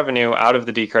future revenue out of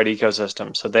the Decred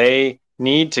ecosystem. So they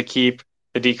need to keep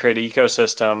the Decred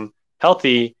ecosystem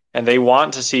healthy, and they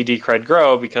want to see Decred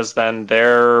grow because then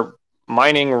their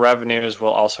mining revenues will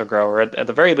also grow, or at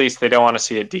the very least, they don't want to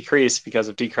see it decrease, because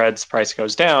if Decred's price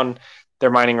goes down,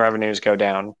 their mining revenues go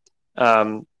down.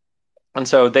 And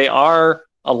so they are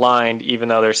aligned even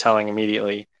though they're selling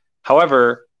immediately.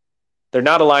 However, they're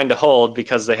not aligned to hold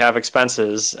because they have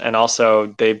expenses, and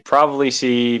also they probably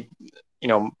see,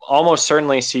 almost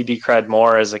certainly see Decred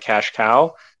more as a cash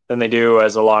cow than they do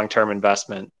as a long-term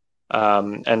investment.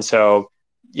 And so,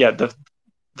 yeah,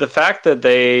 the fact that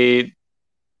they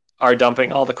are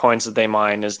dumping all the coins that they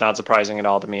mine is not surprising at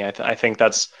all to me. I think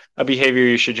that's a behavior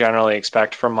you should generally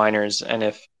expect from miners. And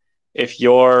if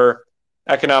your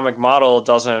economic model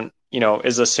doesn't,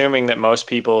 is assuming that most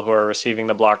people who are receiving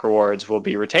the block rewards will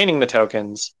be retaining the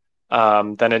tokens,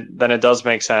 then it does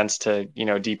make sense to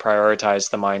deprioritize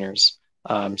the miners.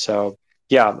 So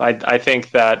yeah, I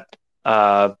think that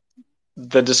the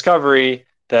discovery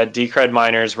that Decred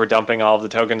miners were dumping all of the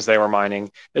tokens they were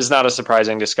mining is not a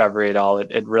surprising discovery at all.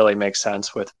 It really makes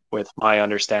sense with my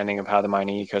understanding of how the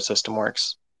mining ecosystem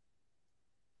works.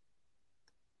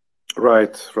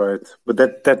 Right. But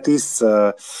that is,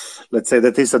 let's say,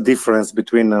 that is a difference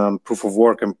between proof of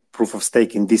work and proof of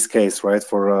stake in this case, right?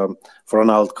 For an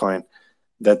altcoin,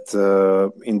 that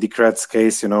in Decred's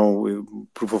case,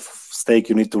 proof of stake,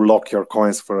 you need to lock your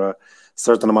coins for a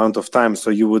certain amount of time, so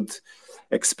you would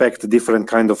expect a different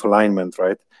kind of alignment,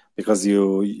 right? Because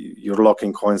you're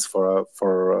locking coins for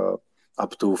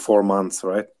up to 4 months,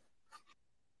 right?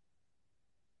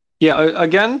 Yeah,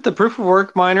 again, the proof of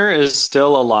work miner is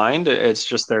still aligned. It's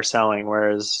just they're selling,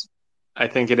 whereas I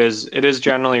think it is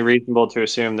generally reasonable to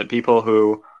assume that people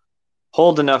who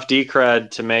hold enough Decred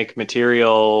to make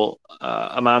material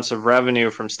amounts of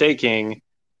revenue from staking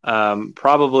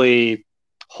probably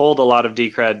hold a lot of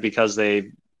Decred because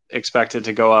they expect it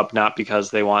to go up, not because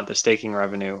they want the staking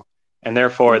revenue, and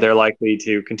therefore they're likely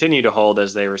to continue to hold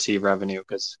as they receive revenue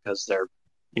because they're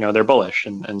they're bullish,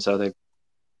 and so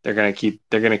they're going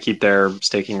to keep their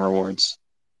staking rewards.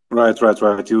 Right.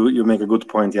 You make a good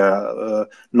point. Yeah,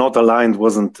 not aligned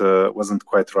wasn't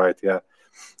quite right. Yeah,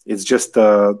 it's just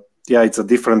it's a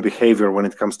different behavior when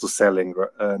it comes to selling,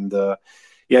 and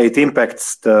it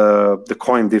impacts the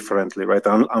coin differently, right?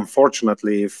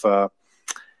 Unfortunately, if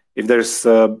there's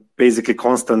basically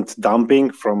constant dumping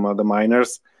from the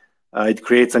miners, it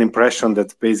creates an impression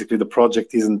that basically the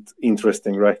project isn't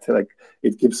interesting, right? Like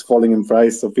it keeps falling in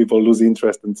price, so people lose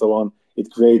interest and so on.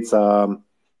 It creates a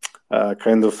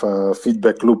kind of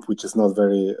feedback loop, which is not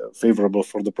very favorable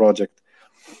for the project.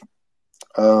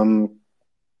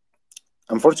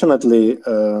 Unfortunately,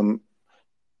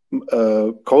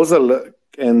 Kozal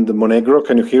and Monegro,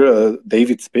 can you hear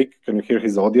David speak? Can you hear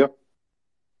his audio?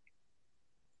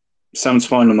 Sounds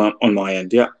fine on my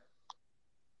end, yeah.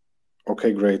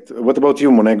 Okay, great. What about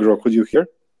you, Monegro? Could you hear?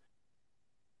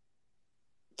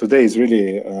 Today is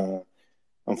really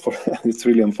it's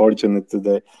really unfortunate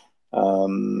today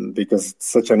because it's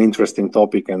such an interesting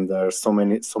topic, and there are so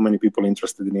many people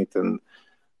interested in it. And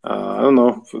I don't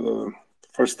know,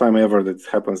 first time ever that it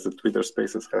happens that Twitter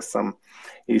Spaces has some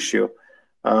issue.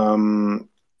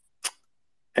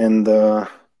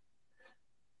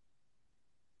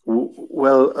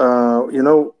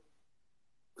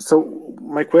 So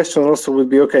my question also would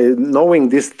be, okay, knowing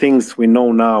these things we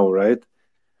know now, right,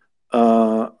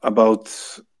 about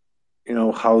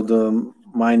how the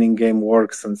mining game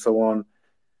works and so on,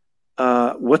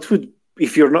 what would,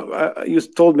 if you're not, you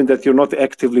told me that you're not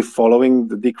actively following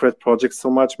the Decred project so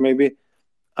much, maybe,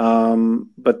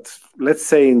 but let's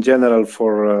say in general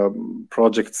for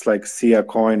projects like Sia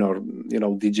Coin or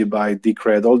DigiBuy,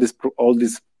 Decred, all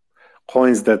these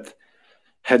coins that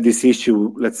had this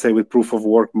issue, let's say, with proof of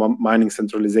work mining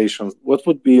centralization, what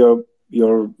would be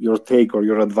your take or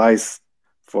your advice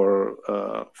for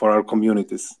our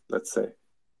communities, let's say?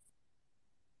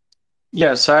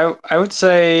 Yeah, so I would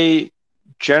say,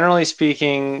 generally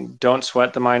speaking, don't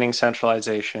sweat the mining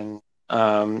centralization.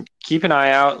 Keep an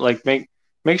eye out, like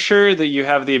make sure that you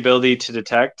have the ability to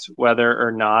detect whether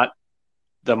or not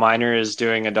the miner is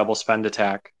doing a double spend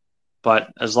attack.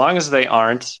 But as long as they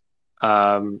aren't,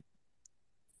 having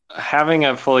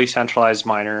a fully centralized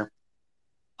miner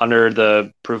under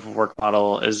the proof of work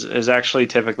model is actually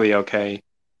typically okay.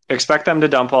 Expect them to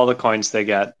dump all the coins they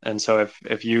get. And so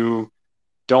if you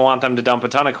don't want them to dump a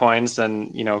ton of coins,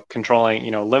 then,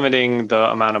 limiting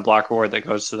the amount of block reward that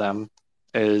goes to them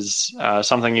is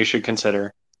something you should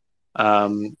consider.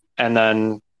 And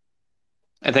then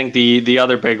I think the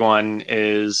other big one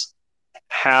is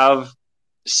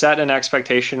set an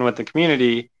expectation with the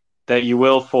community that you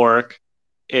will fork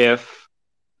if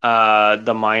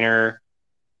the miner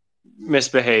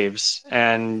misbehaves,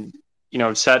 and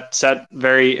set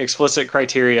very explicit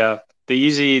criteria. The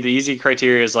easy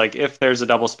criteria is like, if there's a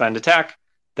double spend attack,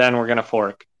 then we're going to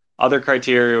fork. Other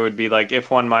criteria would be like, if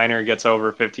one miner gets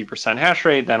over 50% hash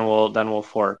rate, then we'll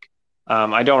fork.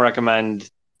 I don't recommend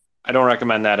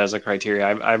that as a criteria.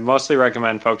 I mostly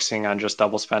recommend focusing on just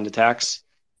double spend attacks,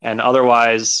 and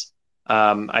otherwise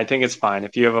I think it's fine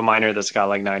if you have a miner that's got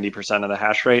like 90% of the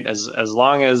hash rate. As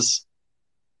long as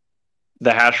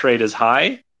the hash rate is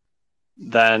high,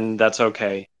 then that's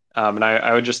okay. And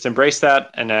I would just embrace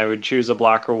that, and I would choose a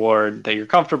block reward that you're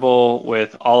comfortable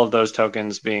with all of those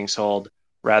tokens being sold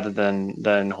rather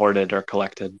than hoarded or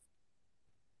collected.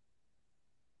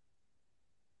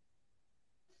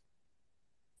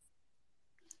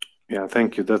 Yeah,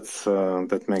 thank you.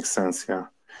 That makes sense. Yeah.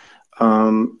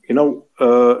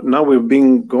 Now we've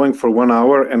been going for 1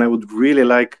 hour, and I would really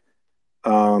like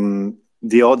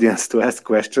the audience to ask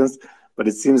questions, but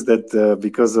it seems that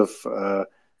because of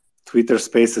Twitter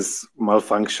Spaces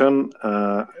malfunction,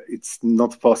 it's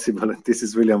not possible, and this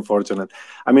is really unfortunate.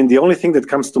 I mean, the only thing that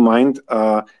comes to mind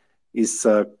is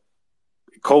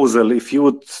Kozel. If you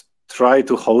would try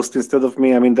to host instead of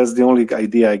me, I mean, that's the only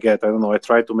idea I get. I don't know. I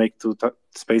try to make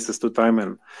Spaces 2 time,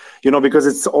 and because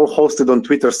it's all hosted on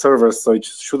Twitter servers, so it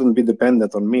shouldn't be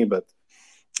dependent on me. But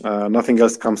nothing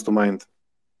else comes to mind.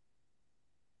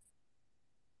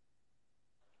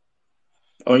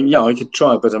 Oh, yeah, I could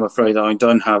try, but I'm afraid I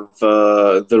don't have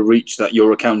the reach that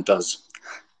your account does.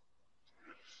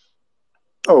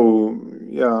 Oh,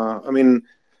 yeah. I mean,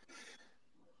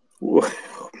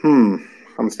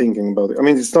 I'm thinking about it. I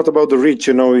mean, it's not about the reach,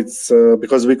 it's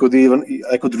because I could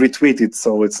retweet it,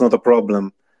 so it's not a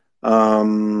problem.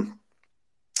 But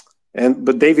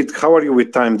David, how are you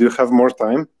with time? Do you have more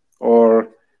time,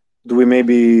 or do we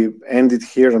maybe end it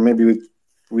here and maybe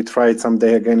we try it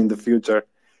someday again in the future?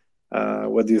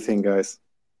 What do you think, guys?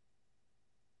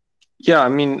 Yeah, I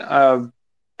mean,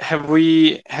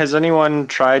 has anyone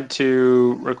tried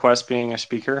to request being a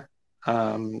speaker,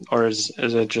 or is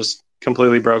it just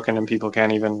completely broken and people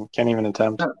can't even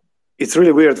attempt? It's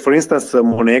really weird. For instance,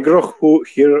 Monegro, who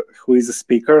is a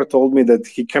speaker, told me that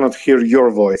he cannot hear your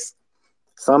voice.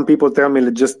 Some people tell me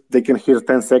that they can hear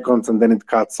 10 seconds and then it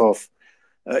cuts off.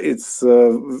 It's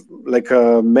like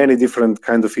many different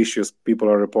kind of issues people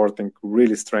are reporting.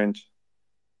 Really strange.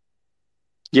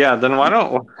 Yeah, then why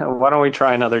don't we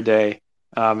try another day?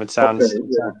 It sounds okay,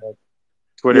 like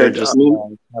Twitter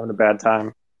having a bad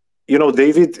time.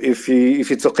 David, if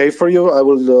it's okay for you, I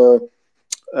will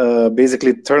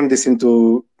basically turn this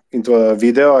into a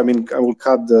video. I mean, I will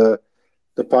cut the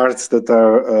parts that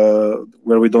are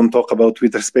where we don't talk about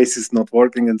Twitter Spaces not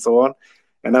working and so on,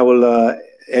 and I will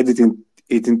edit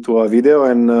it into a video.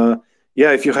 And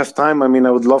if you have time, I mean,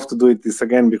 I would love to do this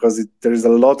again because there is a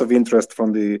lot of interest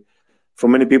from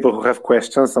many people who have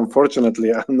questions.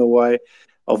 Unfortunately, I don't know why.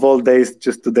 Of all days,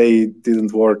 just today it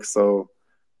didn't work. So,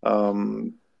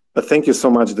 but thank you so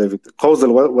much, David.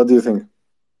 Kozel, what do you think?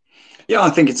 Yeah,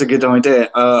 I think it's a good idea.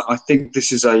 I think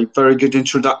this is a very good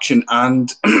introduction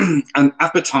and an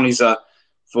appetizer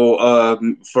for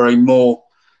a more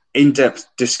in-depth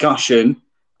discussion,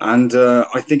 and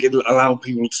I think it'll allow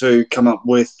people to come up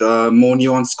with more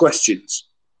nuanced questions.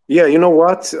 Yeah, you know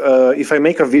what? If I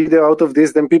make a video out of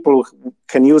this, then people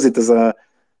can use it as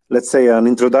let's say, an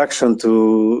introduction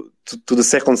to the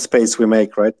second space we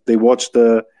make. Right? They will watch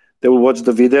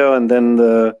the video, and then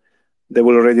they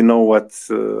will already know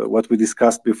what we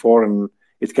discussed before, and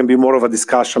it can be more of a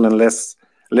discussion and less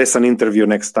an interview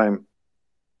next time.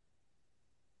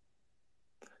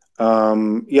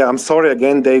 I'm sorry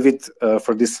again, David,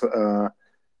 for this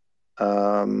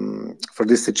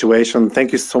situation.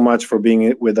 Thank you so much for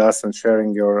being with us and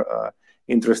sharing your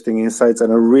interesting insights,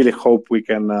 and I really hope we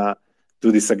can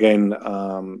do this again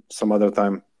some other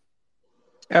time.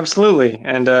 Absolutely.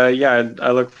 And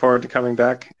I look forward to coming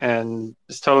back, and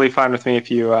it's totally fine with me if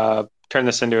you turn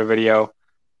this into a video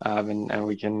and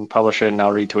we can publish it and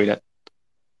I'll retweet it.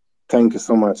 Thank you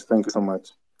so much.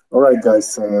 All right,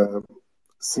 guys.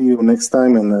 See you next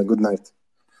time, and good night.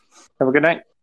 Have a good night.